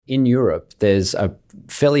In Europe, there's a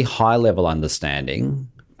fairly high-level understanding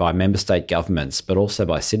by member state governments, but also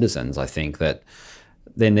by citizens, I think, that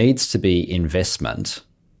there needs to be investment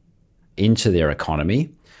into their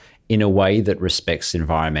economy in a way that respects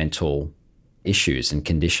environmental issues and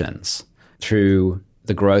conditions through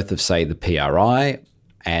the growth of, say, the PRI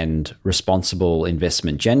and responsible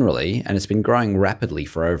investment generally, and it's been growing rapidly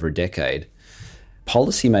for over a decade.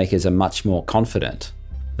 Policymakers are much more confident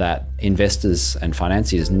that investors and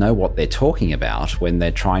financiers know what they're talking about when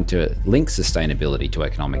they're trying to link sustainability to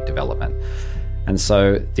economic development. And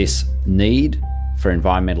so this need for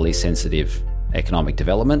environmentally sensitive economic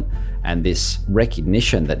development and this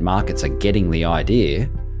recognition that markets are getting the idea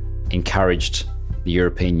encouraged the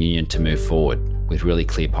European Union to move forward with really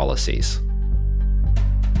clear policies.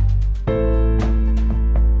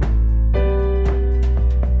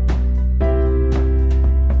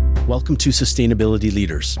 Welcome to Sustainability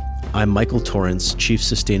Leaders. I'm Michael Torrance, Chief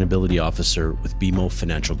Sustainability Officer with BMO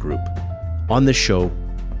Financial Group. On this show,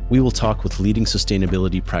 we will talk with leading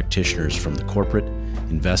sustainability practitioners from the corporate,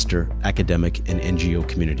 investor, academic, and NGO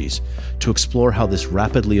communities to explore how this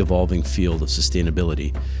rapidly evolving field of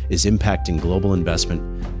sustainability is impacting global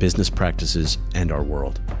investment, business practices, and our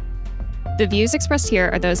world. The views expressed here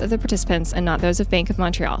are those of the participants and not those of Bank of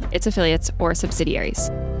Montreal, its affiliates, or subsidiaries.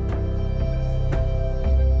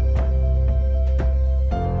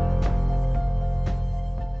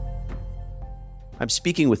 I'm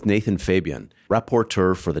speaking with Nathan Fabian,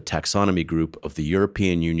 rapporteur for the Taxonomy Group of the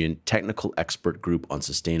European Union Technical Expert Group on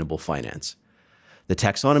Sustainable Finance. The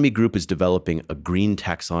Taxonomy Group is developing a green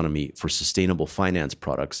taxonomy for sustainable finance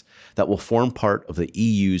products that will form part of the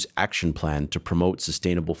EU's action plan to promote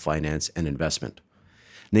sustainable finance and investment.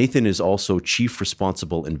 Nathan is also Chief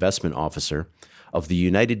Responsible Investment Officer of the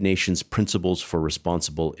United Nations Principles for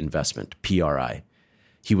Responsible Investment, PRI.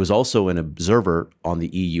 He was also an observer on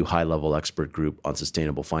the EU High-Level Expert Group on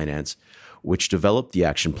Sustainable Finance, which developed the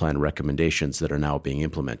action plan recommendations that are now being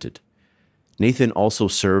implemented. Nathan also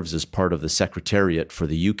serves as part of the Secretariat for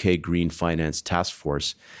the UK Green Finance Task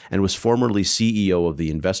Force and was formerly CEO of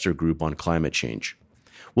the Investor Group on Climate Change.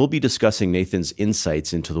 We'll be discussing Nathan's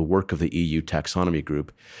insights into the work of the EU Taxonomy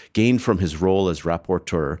Group, gained from his role as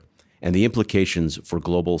rapporteur, and the implications for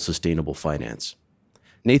global sustainable finance.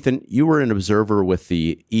 Nathan, you were an observer with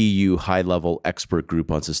the EU High-Level Expert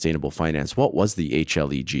Group on Sustainable Finance. What was the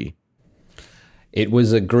HLEG? It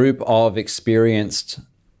was a group of experienced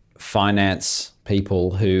finance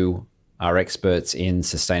people who are experts in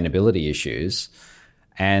sustainability issues,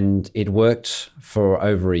 and it worked for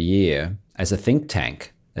over a year as a think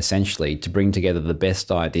tank, essentially, to bring together the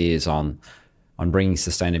best ideas on bringing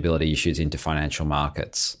sustainability issues into financial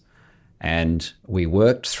markets. And we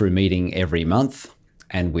worked through meeting every month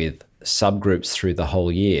and with subgroups through the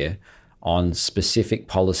whole year on specific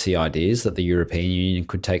policy ideas that the European Union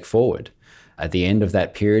could take forward. At the end of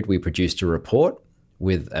that period, we produced a report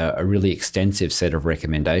with a really extensive set of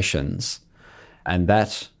recommendations, and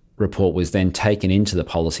that report was then taken into the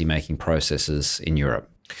policy-making processes in Europe.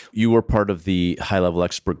 You were part of the high-level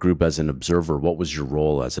expert group as an observer. What was your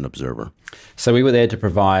role as an observer? So we were there to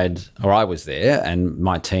provide, or I was there, and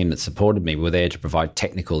my team that supported me were there to provide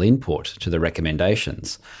technical input to the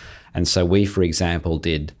recommendations. And so we, for example,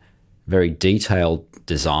 did very detailed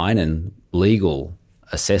design and legal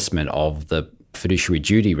assessment of the fiduciary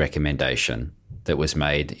duty recommendation that was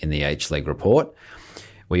made in the HLEG report.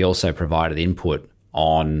 We also provided input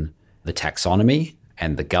on the taxonomy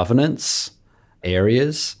and the governance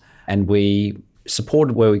areas, and we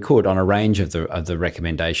supported where we could on a range of the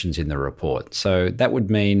recommendations in the report. So that would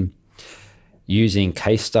mean using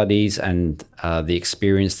case studies and the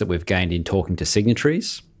experience that we've gained in talking to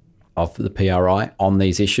signatories of the PRI on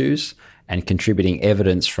these issues and contributing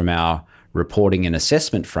evidence from our reporting and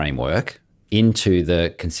assessment framework into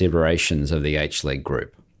the considerations of the HLEG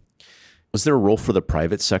group. Was there a role for the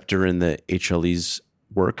private sector in the HLE's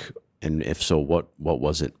work? And if so, what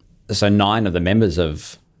was it? So 9 of the members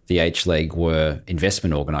of the HLEG were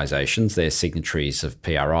investment organisations. They're signatories of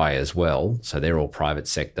PRI as well, so they're all private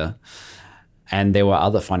sector. And there were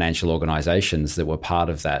other financial organisations that were part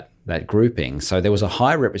of that grouping. So there was a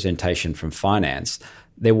high representation from finance.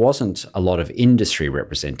 There wasn't a lot of industry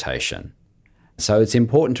representation. So it's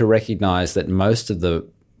important to recognise that most of the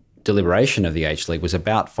deliberation of the HLEG was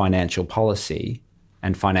about financial policy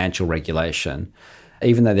and financial regulation.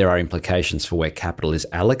 Even though there are implications for where capital is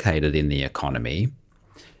allocated in the economy,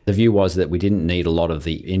 the view was that we didn't need a lot of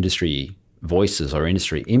the industry voices or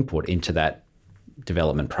industry input into that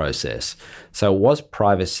development process. So it was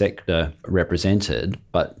private sector represented,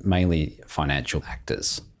 but mainly financial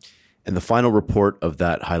actors. And the final report of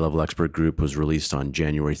that high-level expert group was released on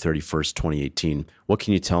January 31st, 2018. What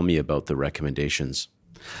can you tell me about the recommendations?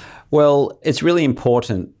 Well, it's really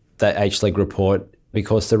important, that HLEG report,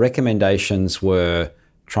 because the recommendations were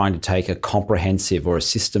trying to take a comprehensive or a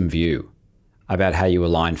system view about how you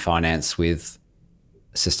align finance with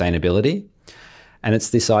sustainability. And it's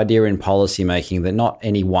this idea in policy making that not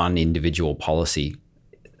any one individual policy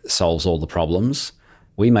solves all the problems.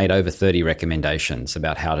 We made over 30 recommendations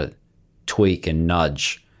about how to tweak and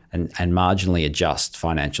nudge and marginally adjust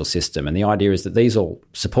financial system. And the idea is that these all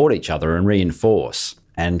support each other and reinforce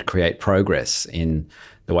and create progress in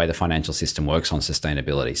the way the financial system works on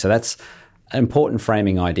sustainability. So that's an important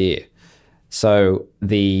framing idea. So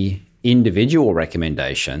the individual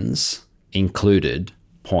recommendations included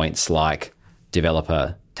points like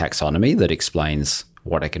developer taxonomy that explains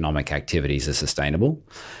what economic activities are sustainable,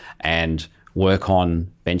 and work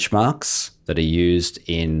on benchmarks that are used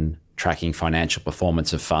in tracking financial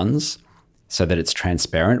performance of funds so that it's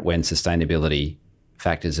transparent when sustainability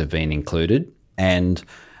factors have been included. And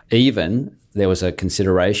even there was a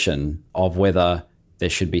consideration of whether there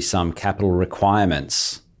should be some capital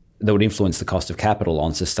requirements that would influence the cost of capital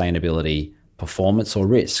on sustainability performance or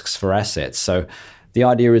risks for assets. So the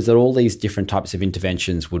idea is that all these different types of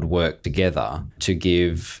interventions would work together to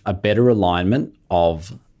give a better alignment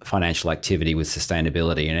of financial activity with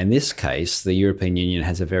sustainability. And in this case, the European Union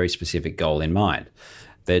has a very specific goal in mind.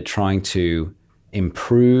 They're trying to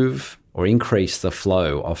improve or increase the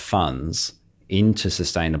flow of funds into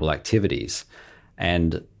sustainable activities.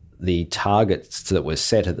 And the targets that were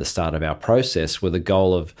set at the start of our process were the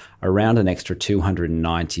goal of around an extra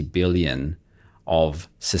 290 billion of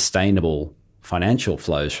sustainable financial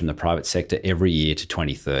flows from the private sector every year to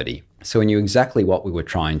 2030. So we knew exactly what we were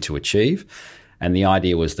trying to achieve. And the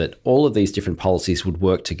idea was that all of these different policies would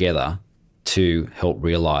work together to help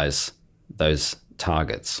realize those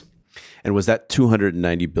targets. And was that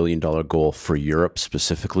 $290 billion goal for Europe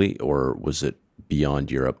specifically, or was it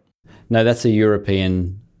beyond Europe? No, that's a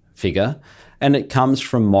European figure. And it comes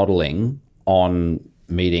from modelling on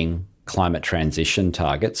meeting climate transition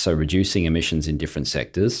targets, so reducing emissions in different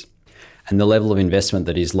sectors, and the level of investment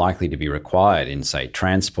that is likely to be required in, say,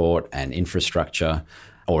 transport and infrastructure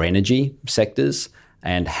or energy sectors,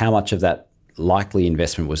 and how much of that likely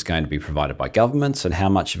investment was going to be provided by governments and how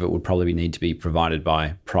much of it would probably need to be provided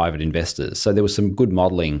by private investors. So there was some good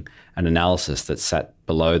modelling and analysis that sat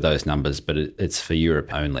below those numbers, but it's for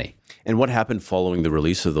Europe only. And what happened following the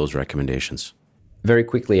release of those recommendations? Very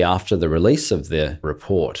quickly after the release of the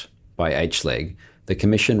report by HLEG, the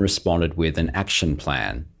Commission responded with an action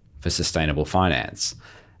plan for sustainable finance.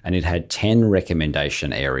 And it had 10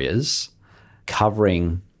 recommendation areas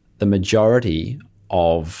covering the majority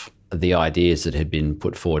of the ideas that had been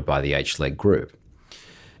put forward by the HLEG group.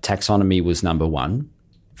 Taxonomy was number one.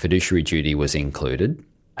 Fiduciary duty was included.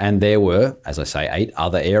 And there were, as I say, 8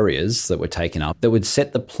 other areas that were taken up that would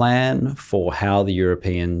set the plan for how the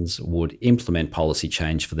Europeans would implement policy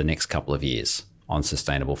change for the next couple of years on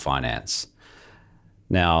sustainable finance.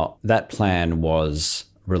 Now, that plan was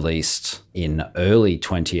released in early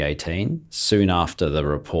 2018, soon after the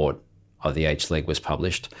report of the HLEG was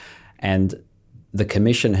published. And the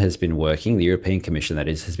Commission has been working, the European Commission that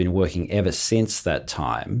is, has been working ever since that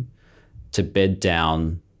time to bed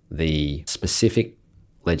down the specific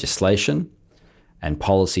legislation and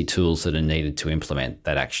policy tools that are needed to implement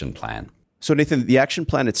that action plan. So Nathan, the action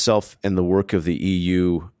plan itself and the work of the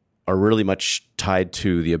EU are really much tied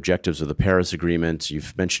to the objectives of the Paris Agreement.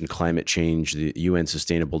 You've mentioned climate change, the UN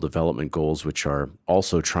Sustainable Development Goals, which are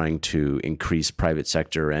also trying to increase private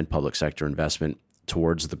sector and public sector investment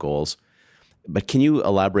towards the goals. But can you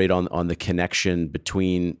elaborate on the connection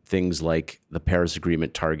between things like the Paris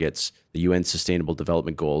Agreement targets, the UN Sustainable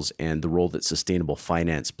Development Goals, and the role that sustainable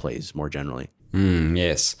finance plays more generally?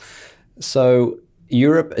 Yes. So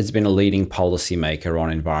Europe has been a leading policymaker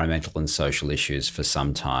on environmental and social issues for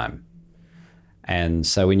some time. And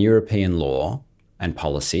so in European law and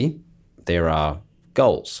policy, there are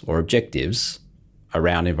goals or objectives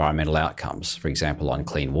around environmental outcomes, for example, on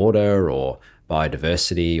clean water or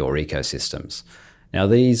biodiversity or ecosystems. Now,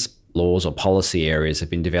 these laws or policy areas have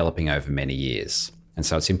been developing over many years. And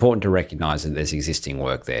so it's important to recognise that there's existing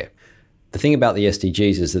work there. The thing about the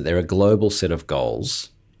SDGs is that they're a global set of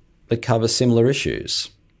goals that cover similar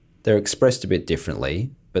issues. They're expressed a bit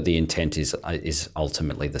differently, but the intent is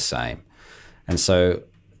ultimately the same. And so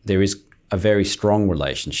there is a very strong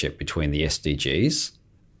relationship between the SDGs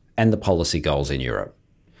and the policy goals in Europe.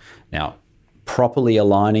 Now, properly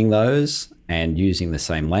aligning those and using the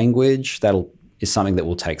same language, that'll is something that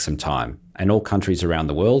will take some time. And all countries around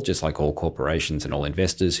the world, just like all corporations and all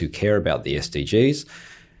investors who care about the SDGs,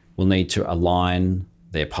 will need to align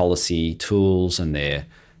their policy tools and their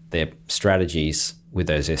strategies with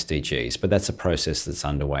those SDGs. But that's a process that's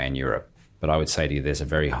underway in Europe. But I would say to you, there's a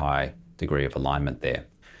very high degree of alignment there.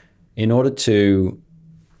 In order to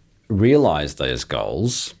realize those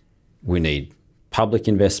goals, we need public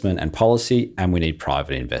investment and policy, and we need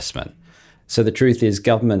private investment. So the truth is,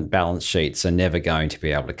 government balance sheets are never going to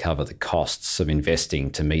be able to cover the costs of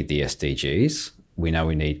investing to meet the SDGs. We know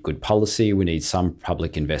we need good policy, we need some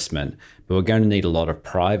public investment, but we're going to need a lot of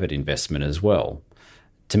private investment as well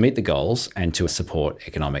to meet the goals and to support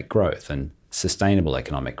economic growth and sustainable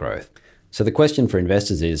economic growth. So the question for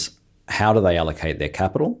investors is, how do they allocate their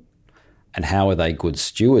capital? And how are they good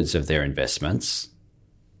stewards of their investments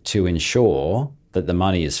to ensure that the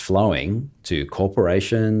money is flowing to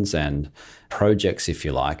corporations and projects, if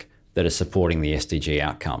you like, that are supporting the SDG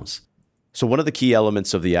outcomes? So one of the key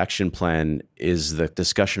elements of the action plan is the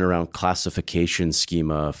discussion around classification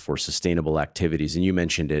schema for sustainable activities. And you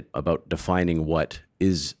mentioned it about defining what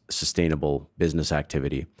is sustainable business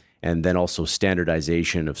activity, and then also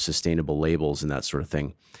standardization of sustainable labels and that sort of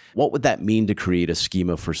thing. What would that mean to create a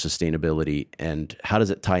schema for sustainability, and how does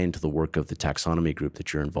it tie into the work of the taxonomy group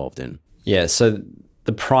that you're involved in? Yeah, so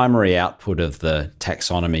the primary output of the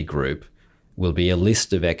taxonomy group will be a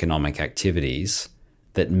list of economic activities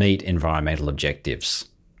that meet environmental objectives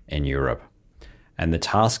in Europe. And the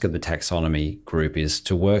task of the taxonomy group is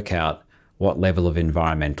to work out what level of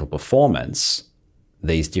environmental performance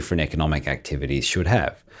these different economic activities should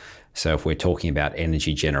have. So if we're talking about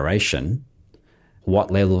energy generation,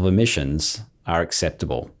 what level of emissions are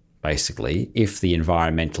acceptable, basically, if the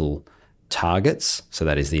environmental targets, so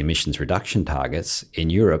that is the emissions reduction targets in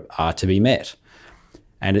Europe, are to be met.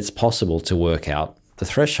 And it's possible to work out the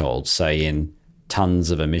thresholds, say in tons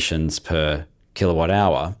of emissions per kilowatt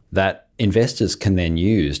hour, that investors can then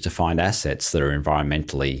use to find assets that are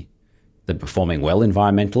performing well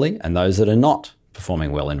environmentally and those that are not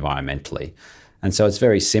performing well environmentally. And so it's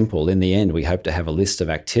very simple. In the end, we hope to have a list of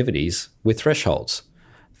activities with thresholds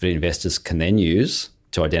that investors can then use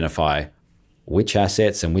to identify which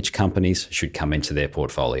assets and which companies should come into their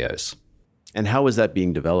portfolios. And how is that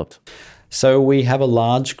being developed? So we have a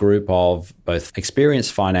large group of both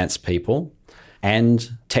experienced finance people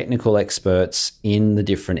and technical experts in the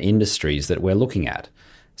different industries that we're looking at.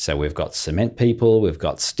 So we've got cement people, we've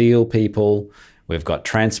got steel people, we've got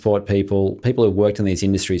transport people who've worked in these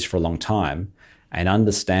industries for a long time and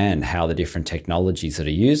understand how the different technologies that are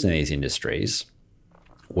used in these industries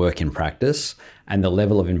work in practice and the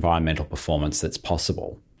level of environmental performance that's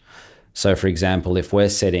possible. So for example, if we're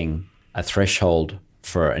setting a threshold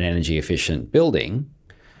for an energy efficient building,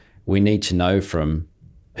 we need to know from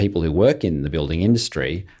people who work in the building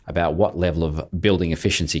industry about what level of building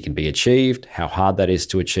efficiency can be achieved, how hard that is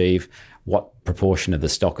to achieve, what proportion of the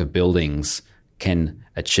stock of buildings can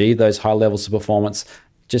achieve those high levels of performance,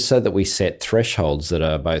 just so that we set thresholds that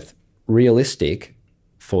are both realistic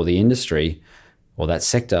for the industry or that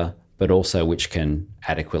sector, but also which can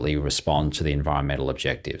adequately respond to the environmental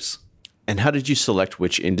objectives. And how did you select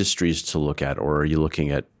which industries to look at, or are you looking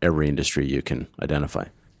at every industry you can identify?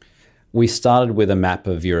 We started with a map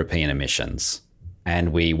of European emissions,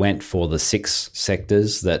 and we went for the 6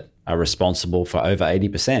 sectors that are responsible for over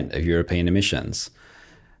 80% of European emissions.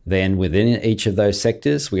 Then within each of those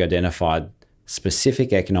sectors, we identified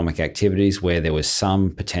specific economic activities where there was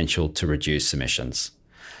some potential to reduce emissions.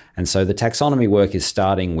 And so the taxonomy work is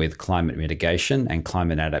starting with climate mitigation and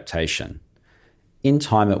climate adaptation. In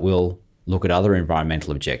time, it will look at other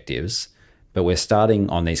environmental objectives, but we're starting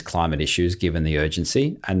on these climate issues given the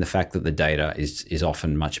urgency and the fact that the data is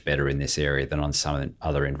often much better in this area than on some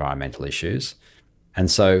other environmental issues. And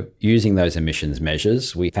so using those emissions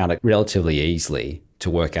measures, we found it relatively easily to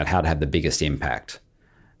work out how to have the biggest impact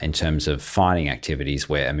in terms of finding activities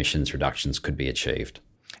where emissions reductions could be achieved.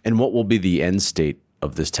 And what will be the end state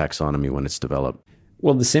of this taxonomy when it's developed?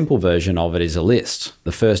 Well, the simple version of it is a list.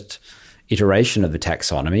 The first iteration of the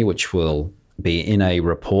taxonomy, which will be in a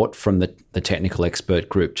report from the technical expert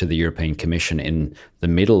group to the European Commission in the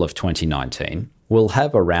middle of 2019, will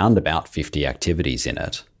have around about 50 activities in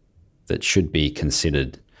it that should be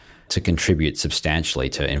considered to contribute substantially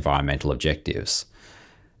to environmental objectives.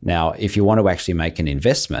 Now, if you want to actually make an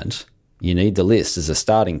investment, you need the list as a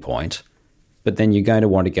starting point, but then you're going to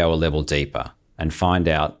want to go a level deeper and find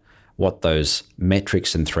out what those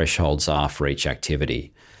metrics and thresholds are for each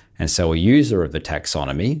activity. And so a user of the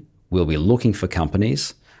taxonomy will be looking for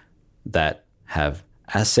companies that have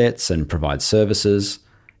assets and provide services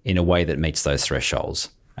in a way that meets those thresholds.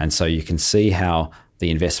 And so you can see how the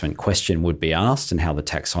investment question would be asked and how the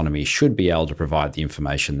taxonomy should be able to provide the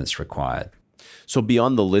information that's required. So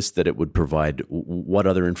beyond the list that it would provide, what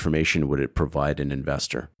other information would it provide an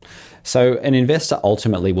investor? So an investor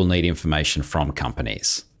ultimately will need information from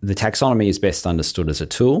companies. The taxonomy is best understood as a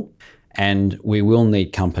tool, and we will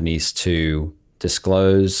need companies to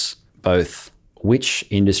disclose both which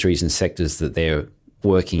industries and sectors that they're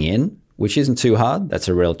working in, which isn't too hard. That's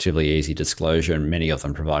a relatively easy disclosure, and many of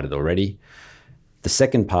them provide it already. The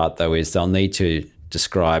second part, though, is they'll need to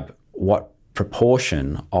describe what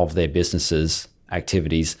proportion of their businesses'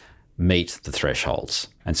 activities meet the thresholds.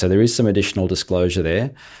 And so there is some additional disclosure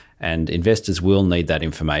there, and investors will need that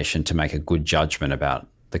information to make a good judgment about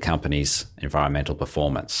the company's environmental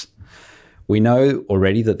performance. We know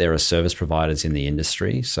already that there are service providers in the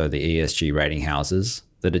industry, so the ESG rating houses,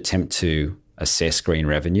 that attempt to assess green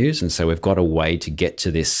revenues. And so we've got a way to get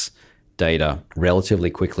to this data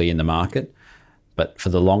relatively quickly in the market. But for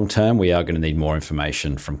the long term, we are going to need more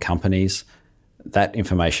information from companies. That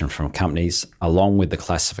information from companies, along with the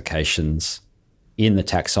classifications in the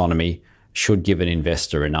taxonomy, should give an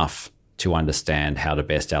investor enough to understand how to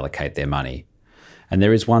best allocate their money. And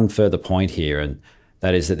there is one further point here, and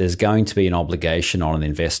that is that there's going to be an obligation on an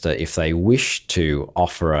investor if they wish to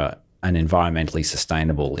offer an environmentally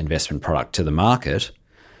sustainable investment product to the market.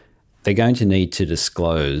 They're going to need to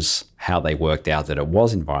disclose how they worked out that it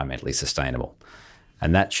was environmentally sustainable.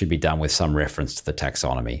 And that should be done with some reference to the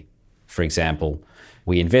taxonomy. For example,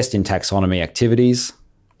 we invest in taxonomy activities,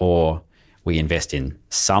 or we invest in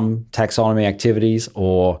some taxonomy activities,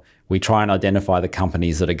 or we try and identify the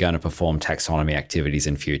companies that are going to perform taxonomy activities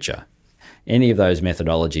in future. Any of those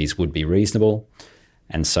methodologies would be reasonable.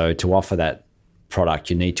 And so to offer that product,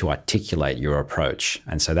 you need to articulate your approach.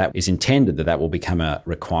 And so that is intended that will become a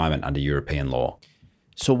requirement under European law.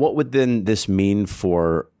 So what would then this mean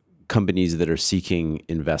for companies that are seeking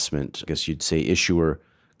investment? I guess you'd say issuer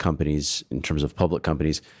companies in terms of public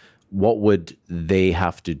companies. What would they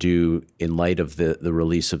have to do in light of the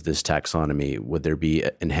release of this taxonomy? Would there be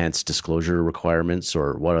enhanced disclosure requirements,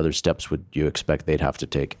 or what other steps would you expect they'd have to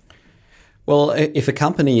take? Well, if a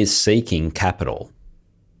company is seeking capital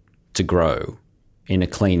to grow in a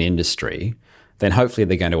clean industry, then hopefully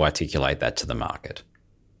they're going to articulate that to the market.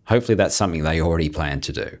 Hopefully that's something they already plan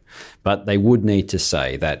to do. But they would need to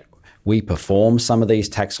say that we perform some of these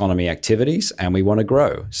taxonomy activities and we want to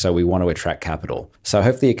grow, so we want to attract capital. So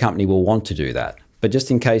hopefully a company will want to do that. But just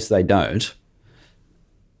in case they don't,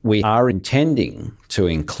 we are intending to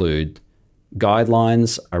include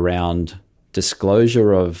guidelines around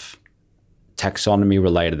disclosure of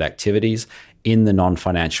taxonomy-related activities in the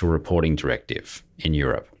non-financial reporting directive in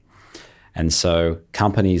Europe. And so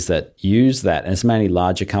companies that use that, and it's mainly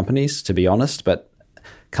larger companies, to be honest, but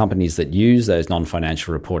companies that use those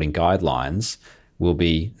non-financial reporting guidelines will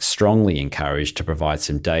be strongly encouraged to provide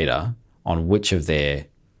some data on which of their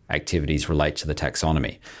activities relate to the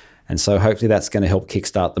taxonomy. And so hopefully that's going to help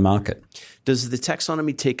kickstart the market. Does the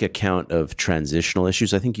taxonomy take account of transitional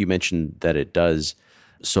issues? I think you mentioned that it does.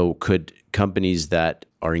 So could companies that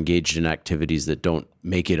are engaged in activities that don't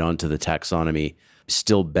make it onto the taxonomy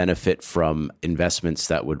still benefit from investments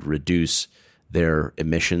that would reduce their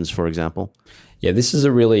emissions, for example? Yeah, this is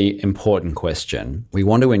a really important question. We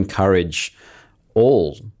want to encourage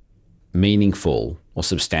all meaningful or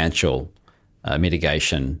substantial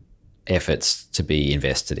mitigation efforts to be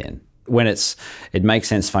invested in. When it makes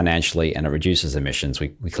sense financially and it reduces emissions, we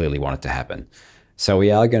clearly want it to happen. So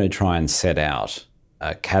we are going to try and set out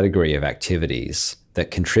a category of activities that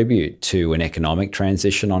contribute to an economic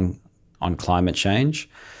transition on climate change.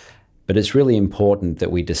 But it's really important that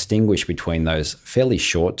we distinguish between those fairly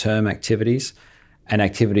short-term activities and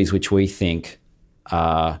activities which we think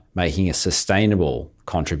are making a sustainable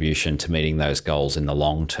contribution to meeting those goals in the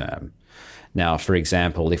long term. Now, for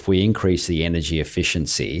example, if we increase the energy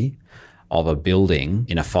efficiency of a building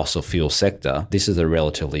in a fossil fuel sector, this is a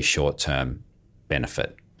relatively short-term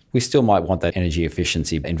benefit. We still might want that energy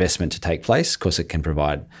efficiency investment to take place because it can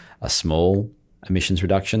provide a small emissions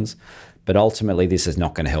reductions, but ultimately this is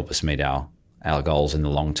not going to help us meet our goals in the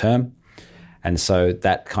long term. And so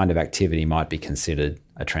that kind of activity might be considered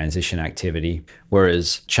a transition activity,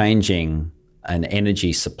 whereas changing an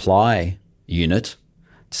energy supply unit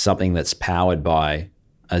to something that's powered by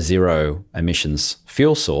a zero emissions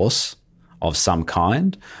fuel source of some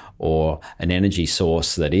kind, or an energy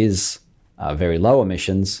source that is very low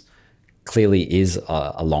emissions, clearly is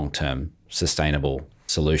a long-term sustainable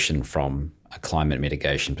solution from a climate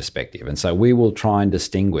mitigation perspective. And so we will try and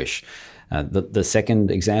distinguish. The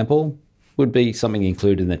second example would be something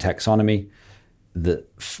included in the taxonomy. the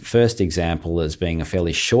first example as being a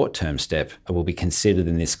fairly short-term step will be considered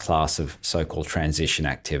in this class of so-called transition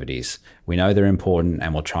activities. We know they're important,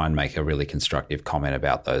 and we'll try and make a really constructive comment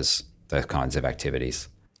about those kinds of activities.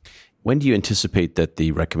 When do you anticipate that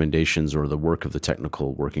the recommendations or the work of the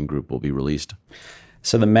technical working group will be released?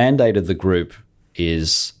 So the mandate of the group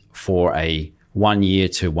is for a 1 year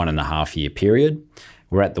to 1.5 year period.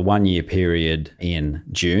 We're at the 1 year period in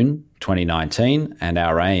June 2019, and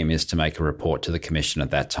our aim is to make a report to the Commission at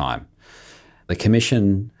that time. The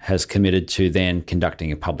Commission has committed to then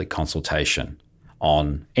conducting a public consultation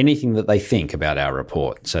on anything that they think about our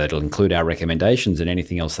report. So it'll include our recommendations and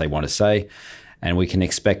anything else they want to say, and we can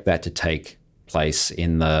expect that to take place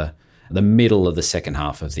in the middle of the second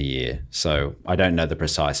half of the year. So I don't know the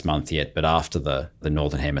precise month yet, but after the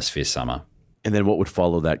Northern Hemisphere summer. And then what would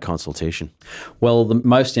follow that consultation? Well, the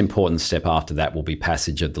most important step after that will be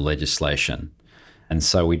passage of the legislation. And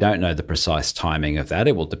so we don't know the precise timing of that.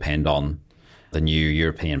 It will depend on the new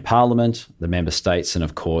European Parliament, the member states, and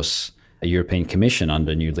of course, a European Commission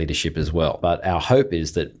under new leadership as well. But our hope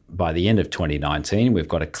is that by the end of 2019, we've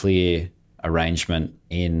got a clear arrangement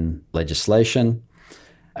in legislation,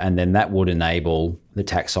 and then that would enable the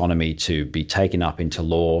taxonomy to be taken up into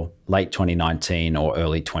law late 2019 or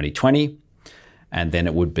early 2020. And then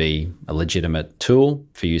it would be a legitimate tool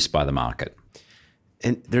for use by the market.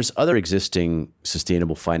 And there's other existing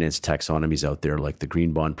sustainable finance taxonomies out there, like the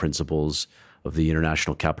Green Bond Principles of the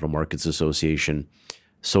International Capital Markets Association,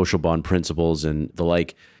 social bond principles, and the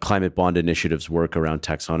like. Climate bond initiatives work around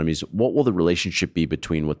taxonomies. What will the relationship be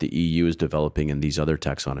between what the EU is developing and these other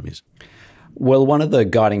taxonomies? Well, one of the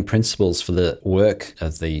guiding principles for the work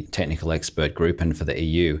of the technical expert group and for the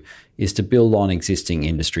EU is to build on existing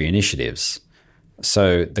industry initiatives.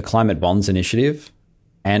 So the Climate Bonds Initiative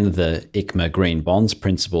and the ICMA Green Bonds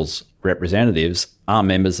Principles representatives are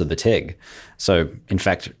members of the TEG. So in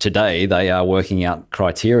fact, today they are working out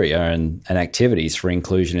criteria and activities for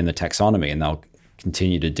inclusion in the taxonomy, and they'll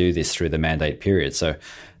continue to do this through the mandate period. So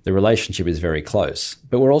the relationship is very close.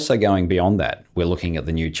 But we're also going beyond that. We're looking at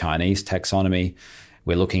the new Chinese taxonomy.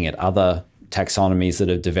 We're looking at other taxonomies that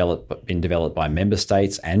have been developed by member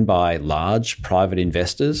states and by large private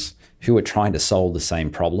investors who are trying to solve the same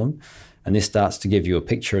problem. And this starts to give you a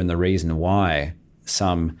picture and the reason why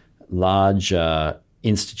some large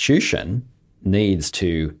institution needs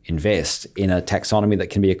to invest in a taxonomy that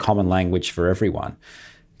can be a common language for everyone,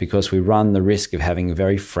 because we run the risk of having a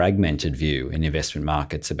very fragmented view in investment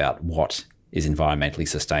markets about what is environmentally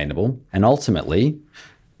sustainable. And ultimately,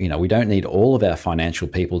 we don't need all of our financial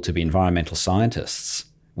people to be environmental scientists.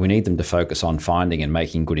 We need them to focus on finding and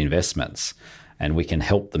making good investments. And we can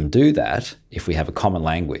help them do that if we have a common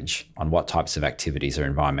language on what types of activities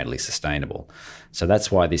are environmentally sustainable. So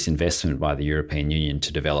that's why this investment by the European Union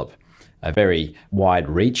to develop a very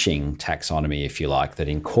wide-reaching taxonomy, if you like, that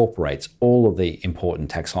incorporates all of the important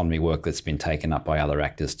taxonomy work that's been taken up by other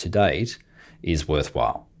actors to date is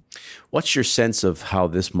worthwhile. What's your sense of how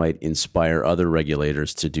this might inspire other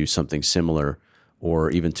regulators to do something similar,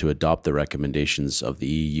 or even to adopt the recommendations of the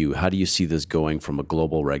EU? How do you see this going from a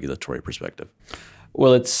global regulatory perspective?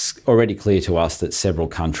 Well, it's already clear to us that several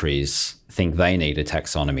countries think they need a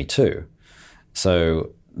taxonomy too.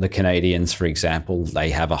 So the Canadians, for example,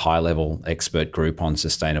 they have a high-level expert group on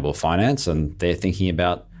sustainable finance, and they're thinking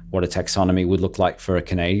about what a taxonomy would look like for a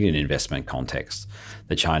Canadian investment context.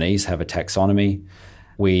 The Chinese have a taxonomy.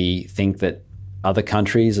 We think that other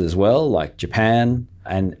countries as well, like Japan,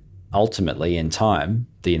 and ultimately in time,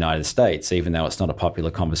 the United States, even though it's not a popular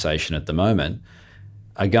conversation at the moment,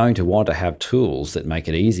 are going to want to have tools that make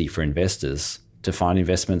it easy for investors to find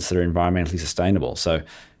investments that are environmentally sustainable. So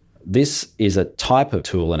this is a type of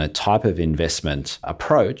tool and a type of investment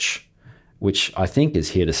approach which I think is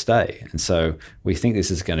here to stay. And so we think this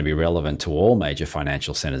is going to be relevant to all major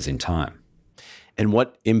financial centers in time. And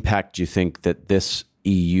what impact do you think that this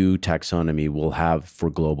EU taxonomy will have for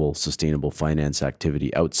global sustainable finance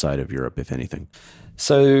activity outside of Europe, if anything?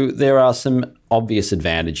 So there are some obvious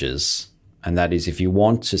advantages, and that is if you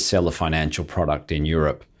want to sell a financial product in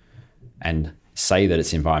Europe and say that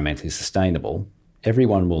it's environmentally sustainable,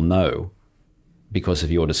 everyone will know, because of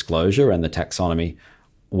your disclosure and the taxonomy,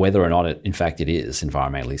 whether or not it is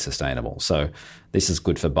environmentally sustainable. So this is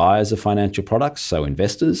good for buyers of financial products, so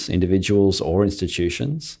investors, individuals or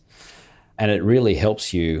institutions. And it really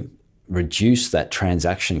helps you reduce that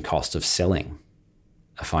transaction cost of selling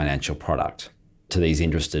a financial product to these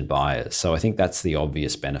interested buyers. So I think that's the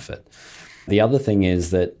obvious benefit. The other thing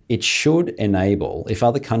is that it should enable, if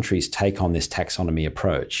other countries take on this taxonomy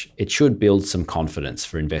approach, it should build some confidence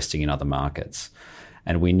for investing in other markets.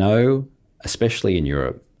 And we know, especially in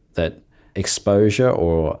Europe, that exposure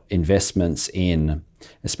or investments in,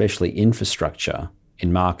 especially infrastructure,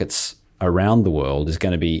 in markets around the world is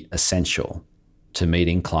going to be essential to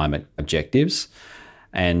meeting climate objectives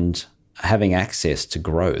and having access to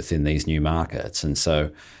growth in these new markets. And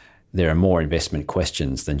so there are more investment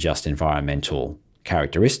questions than just environmental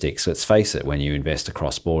characteristics. Let's face it, when you invest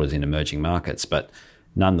across borders in emerging markets, but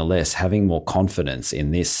nonetheless, having more confidence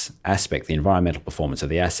in this aspect, the environmental performance of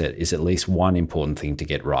the asset, is at least one important thing to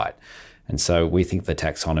get right. And so we think the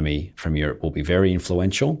taxonomy from Europe will be very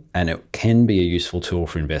influential, and it can be a useful tool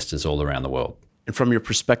for investors all around the world. And from your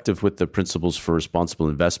perspective with the principles for responsible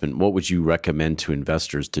investment, what would you recommend to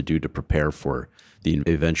investors to do to prepare for the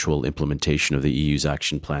eventual implementation of the EU's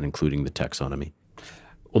action plan, including the taxonomy?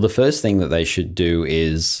 Well, the first thing that they should do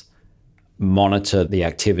is monitor the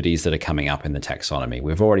activities that are coming up in the taxonomy.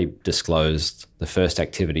 We've already disclosed the first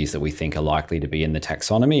activities that we think are likely to be in the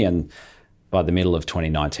taxonomy, and by the middle of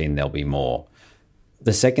 2019, there'll be more.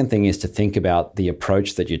 The second thing is to think about the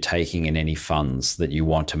approach that you're taking in any funds that you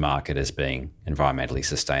want to market as being environmentally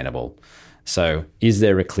sustainable. So is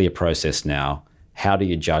there a clear process now? How do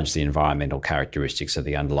you judge the environmental characteristics of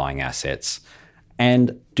the underlying assets?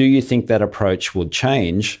 And do you think that approach will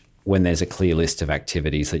change when there's a clear list of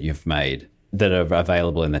activities that you've made that are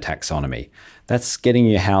available in the taxonomy? That's getting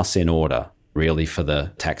your house in order, really, for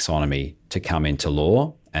the taxonomy to come into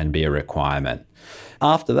law and be a requirement.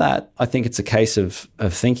 After that, I think it's a case of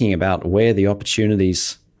thinking about where the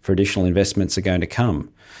opportunities for additional investments are going to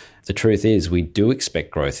come. The truth is, we do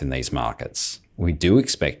expect growth in these markets. We do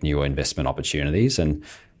expect new investment opportunities, and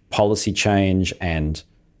policy change and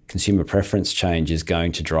consumer preference change is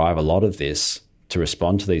going to drive a lot of this to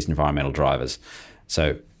respond to these environmental drivers.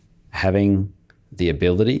 So having the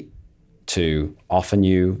ability to offer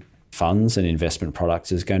new funds and investment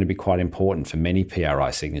products is going to be quite important for many PRI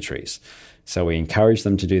signatories. So we encourage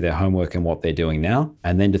them to do their homework in what they're doing now,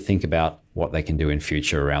 and then to think about what they can do in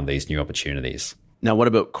future around these new opportunities. Now, what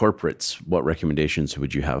about corporates? What recommendations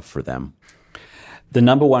would you have for them? The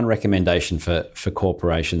number one recommendation for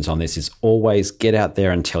corporations on this is always get out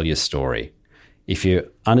there and tell your story. If you're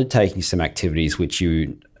undertaking some activities which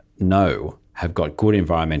you know have got good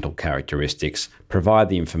environmental characteristics, provide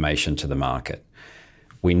the information to the market.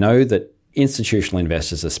 We know that institutional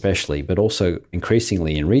investors especially, but also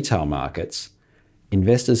increasingly in retail markets,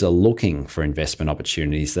 investors are looking for investment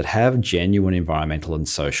opportunities that have genuine environmental and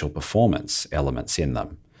social performance elements in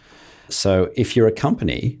them. So if you're a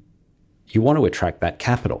company, you want to attract that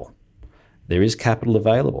capital. There is capital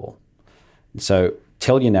available. So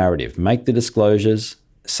tell your narrative, make the disclosures,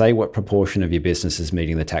 say what proportion of your business is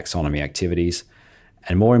meeting the taxonomy activities,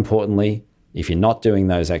 and more importantly, if you're not doing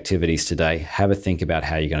those activities today, have a think about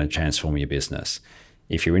how you're going to transform your business.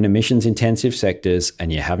 If you're in emissions-intensive sectors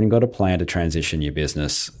and you haven't got a plan to transition your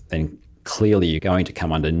business, then clearly you're going to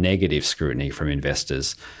come under negative scrutiny from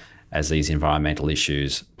investors as these environmental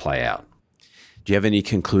issues play out. Do you have any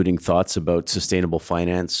concluding thoughts about sustainable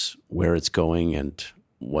finance, where it's going and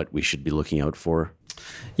what we should be looking out for?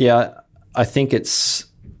 Yeah, I think it's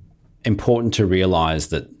important to realize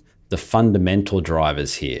that the fundamental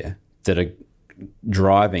drivers here that are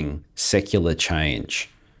driving secular change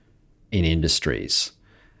in industries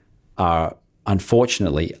are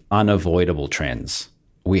unfortunately unavoidable trends.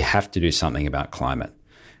 We have to do something about climate.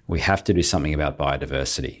 We have to do something about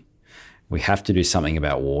biodiversity. We have to do something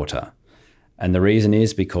about water. And the reason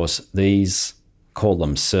is because these, call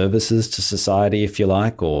them services to society, if you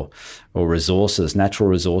like, or resources, natural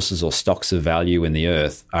resources or stocks of value in the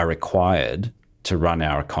earth are required to run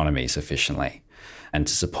our economies efficiently and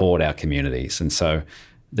to support our communities. And so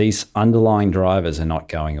these underlying drivers are not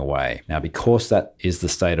going away. Now, because that is the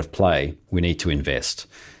state of play, we need to invest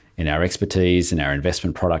in our expertise, in our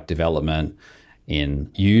investment product development, in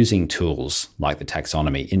using tools like the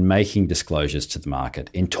taxonomy, in making disclosures to the market,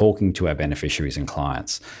 in talking to our beneficiaries and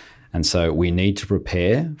clients. And so we need to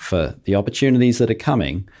prepare for the opportunities that are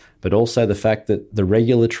coming, but also the fact that the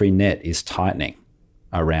regulatory net is tightening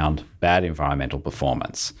around bad environmental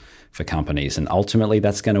performance for companies. And ultimately,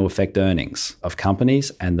 that's going to affect earnings of companies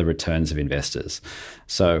and the returns of investors.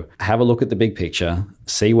 So have a look at the big picture,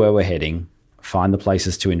 see where we're heading, find the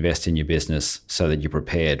places to invest in your business so that you're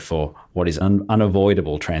prepared for what is an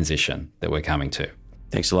unavoidable transition that we're coming to.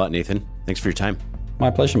 Thanks a lot, Nathan. Thanks for your time. My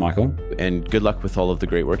pleasure, Michael. And good luck with all of the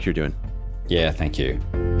great work you're doing. Yeah, thank you.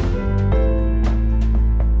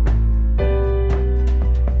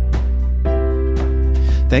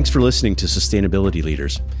 Thanks for listening to Sustainability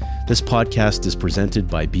Leaders. This podcast is presented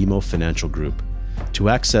by BMO Financial Group. To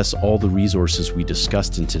access all the resources we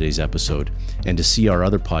discussed in today's episode and to see our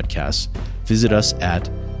other podcasts, visit us at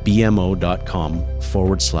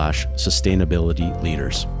bmo.com/sustainability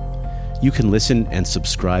leaders. You can listen and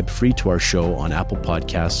subscribe free to our show on Apple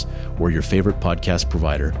Podcasts or your favorite podcast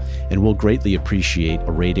provider, and we'll greatly appreciate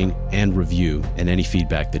a rating and review and any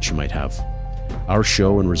feedback that you might have. Our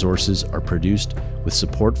show and resources are produced with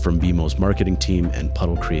support from BMO's marketing team and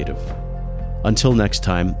Puddle Creative. Until next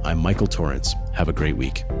time, I'm Michael Torrance. Have a great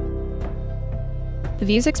week. The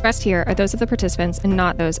views expressed here are those of the participants and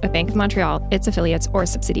not those of Bank of Montreal, its affiliates, or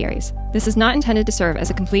subsidiaries. This is not intended to serve as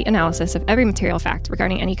a complete analysis of every material fact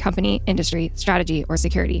regarding any company, industry, strategy, or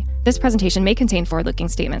security. This presentation may contain forward-looking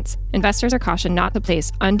statements. Investors are cautioned not to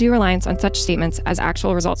place undue reliance on such statements as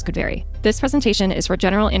actual results could vary. This presentation is for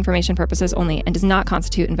general information purposes only and does not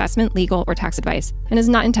constitute investment, legal, or tax advice, and is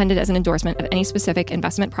not intended as an endorsement of any specific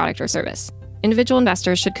investment product or service. Individual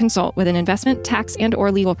investors should consult with an investment, tax,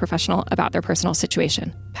 and/or legal professional about their personal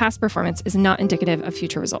situation. Past performance is not indicative of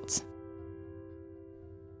future results.